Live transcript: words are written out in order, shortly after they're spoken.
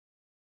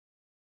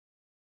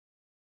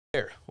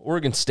There,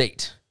 Oregon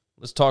State.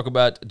 Let's talk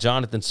about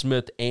Jonathan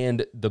Smith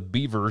and the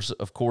Beavers.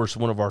 Of course,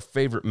 one of our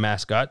favorite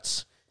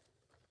mascots.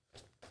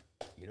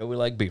 You know we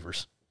like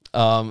Beavers.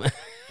 2-5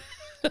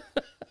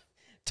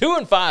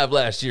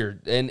 last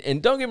year,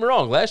 and don't get me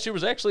wrong, last year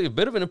was actually a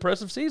bit of an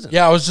impressive season.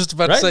 Yeah, I was just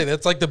about to say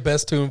that's like the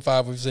best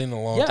 2-5 we've seen in a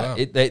long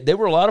time. They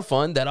were a lot of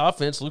fun. That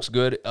offense looks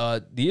good.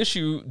 The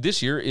issue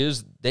this year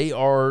is they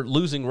are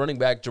losing running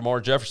back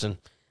Jamar Jefferson.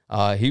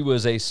 He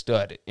was a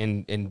stud,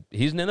 and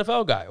he's an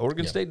NFL guy.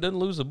 Oregon State doesn't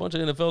lose a bunch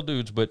of NFL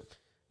dudes, but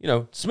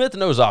Smith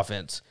knows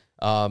offense.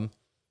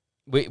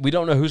 We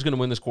don't know who's going to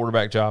win this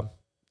quarterback job.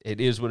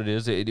 It is what it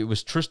is. It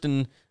was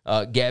Tristan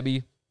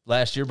Gabby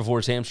last year before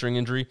his hamstring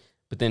injury,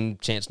 but then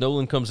Chance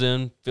Nolan comes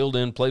in, filled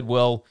in, played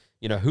well.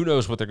 Who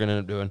knows what they're going to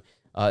end up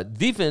doing.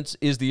 Defense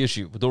is the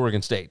issue with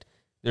Oregon State.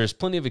 There's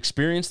plenty of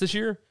experience this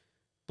year,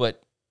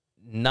 but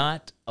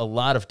not a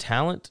lot of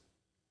talent,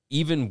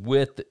 even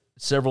with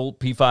several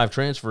P5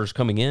 transfers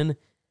coming in.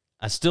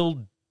 I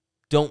still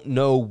don't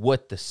know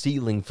what the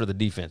ceiling for the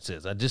defense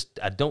is. I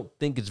don't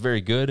think it's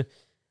very good.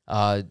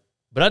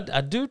 But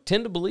I do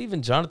tend to believe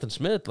in Jonathan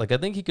Smith. I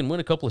think he can win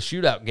a couple of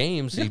shootout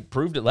games. Yeah. He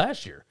proved it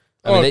last year.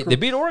 They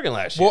beat Oregon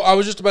last year. Well, I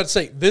was just about to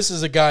say, this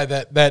is a guy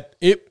that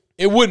it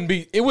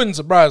wouldn't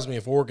surprise me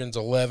if Oregon's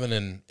 11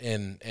 and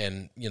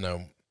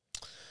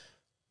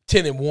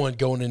 10-1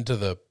 going into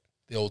the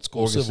old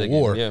school Oregon Civil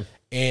War, yeah.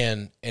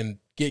 and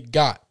get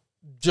got.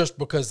 Just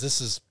because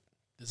this is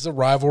a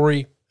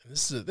rivalry,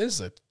 this is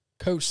a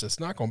coach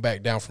that's not going to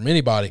back down from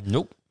anybody.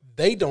 Nope.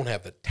 They don't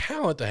have the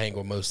talent to hang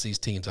with most of these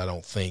teams, I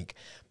don't think.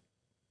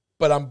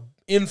 But I'm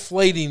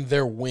inflating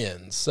their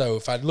wins. So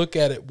if I look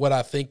at it, what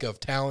I think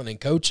of talent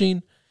and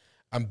coaching,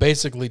 I'm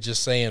basically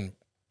just saying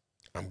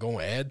I'm going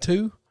to add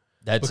 2.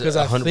 That's because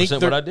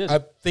 100% what I did. I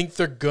think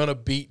they're going to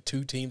beat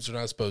 2 teams they're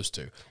not supposed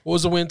to. What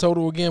was the win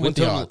total again? With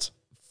the odds?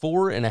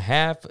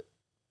 4.5,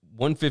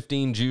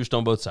 115 juiced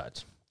on both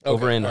sides. Okay,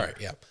 over and all under.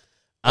 right, yeah.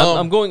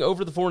 I'm going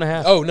over the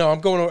 4.5. Oh no,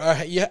 I'm going over.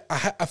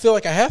 I feel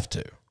like I have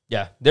to.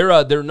 Yeah,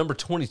 they're number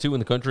 22 in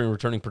the country in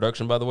returning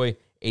production. By the way,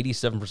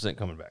 87%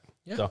 coming back.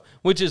 Yeah. So,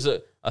 which is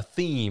a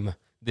theme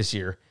this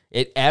year.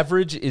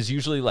 Average is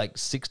usually like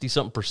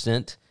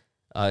 60-something%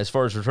 as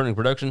far as returning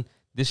production.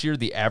 This year,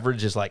 the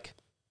average is like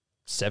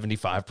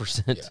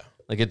 75%. Yeah.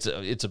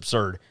 It's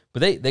absurd.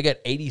 But they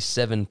got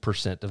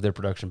 87% of their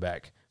production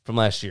back from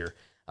last year.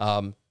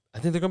 I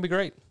think they're going to be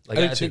great.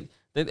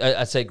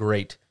 I say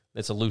great.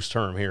 That's a loose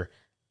term here.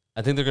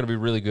 I think they're going to be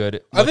really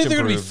good. I think they're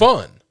going to be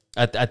fun.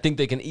 I think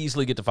they can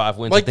easily get to 5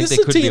 wins. Like, I think this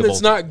they is a could team be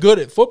that's not good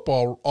at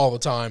football all the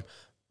time,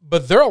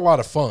 but they're a lot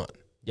of fun.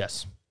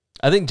 Yes.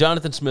 I think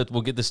Jonathan Smith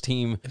will get this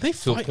team and they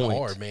to a fight point.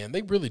 hard, man.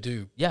 They really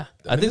do. Yeah.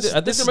 I think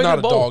they're this is making not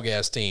a bowl.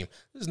 dog-ass team.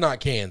 This is not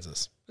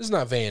Kansas. This is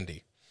not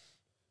Vandy.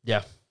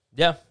 Yeah.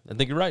 Yeah, I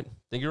think you're right.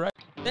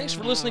 Thanks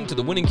for listening to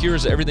the Winning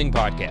Cures Everything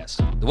podcast.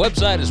 The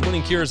website is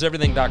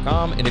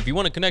winningcureseverything.com, and if you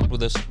want to connect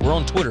with us, we're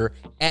on Twitter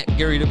at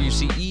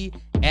GaryWCE,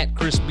 at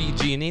Chris B.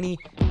 Giannini,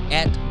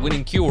 at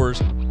Winning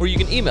Cures, or you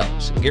can email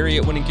us, Gary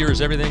at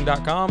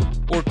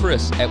winningcureseverything.com or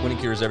Chris at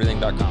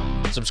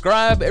winningcureseverything.com.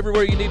 Subscribe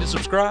everywhere you need to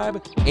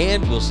subscribe,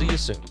 and we'll see you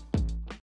soon.